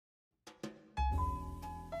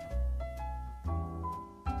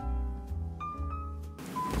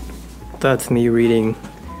That's me reading.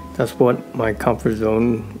 That's what my comfort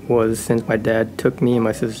zone was since my dad took me and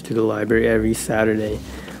my sister to the library every Saturday.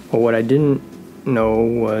 But what I didn't know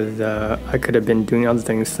was I could have been doing other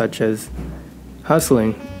things such as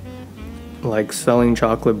hustling, like selling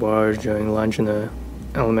chocolate bars during lunch in the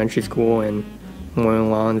elementary school and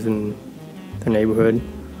mowing lawns in the neighborhood,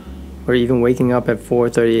 or even waking up at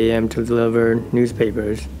 4:30 a.m. to deliver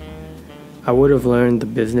newspapers. I would have learned the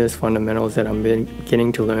business fundamentals that I'm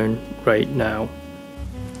beginning to learn right now.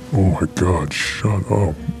 Oh my God, shut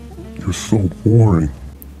up. You're so boring.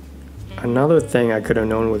 Another thing I could have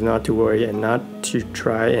known was not to worry and not to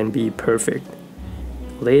try and be perfect.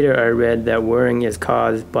 Later I read that worrying is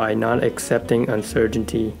caused by not accepting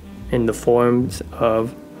uncertainty in the forms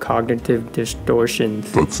of cognitive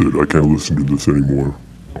distortions. That's it, I can't listen to this anymore.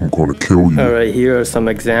 I'm gonna kill you. Alright, here are some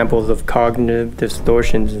examples of cognitive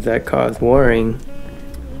distortions that cause worrying.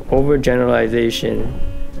 Overgeneralization.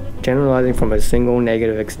 Generalizing from a single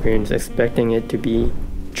negative experience, expecting it to be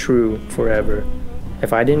true forever.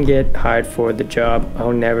 If I didn't get hired for the job,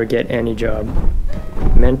 I'll never get any job.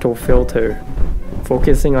 Mental filter.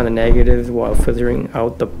 Focusing on the negatives while filtering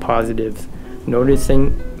out the positives.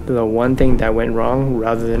 Noticing the one thing that went wrong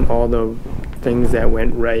rather than all the things that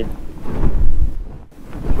went right.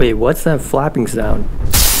 Wait, what's that flapping sound?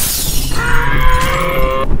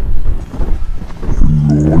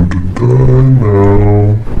 You're going to die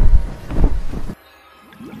now.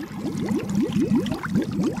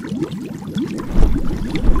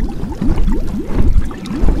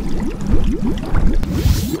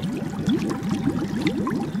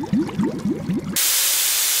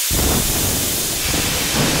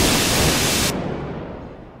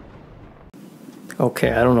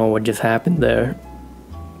 Okay, I don't know what just happened there.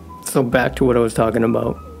 So back to what I was talking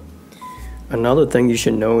about. Another thing you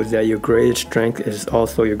should know is that your greatest strength is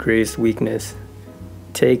also your greatest weakness.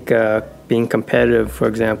 Take being competitive, for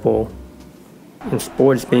example. In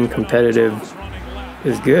sports, being competitive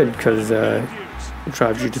is good because it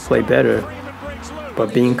drives you to play better.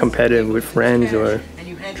 But being competitive with friends or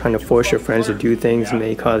trying to force your friends to do things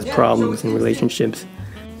may cause problems in relationships.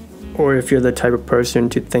 Or if you're the type of person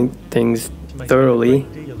to think things thoroughly,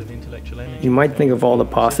 you might think of all the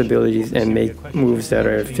possibilities and make moves that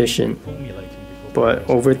are efficient. But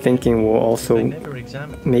overthinking will also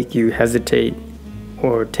make you hesitate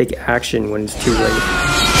or take action when it's too late.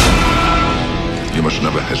 You must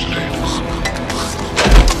never hesitate.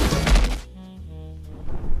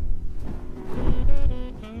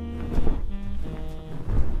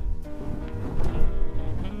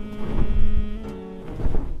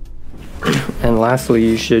 And lastly,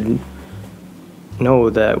 you should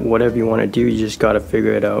know that whatever you want to do, you just got to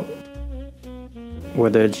figure it out.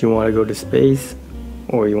 Whether it's you want to go to space,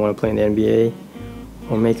 or you want to play in the NBA,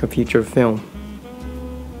 or make a feature film.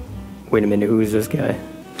 Wait a minute, who is this guy?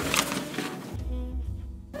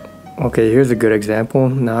 Okay, here's a good example.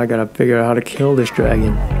 Now I gotta figure out how to kill this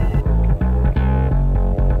dragon.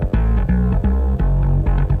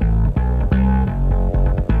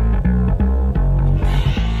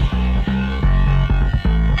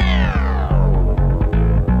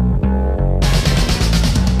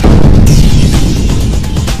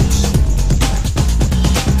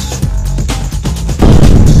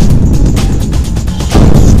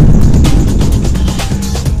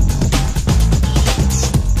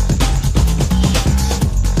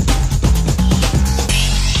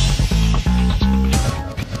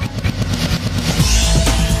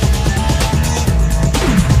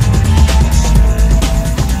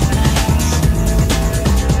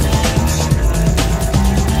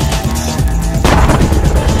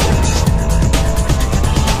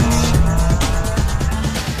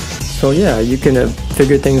 So yeah, you can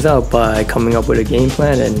figure things out by coming up with a game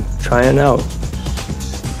plan and trying it out.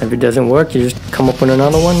 If it doesn't work, you just come up with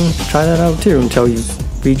another one, try that out too until you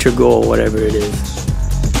reach your goal, whatever it is.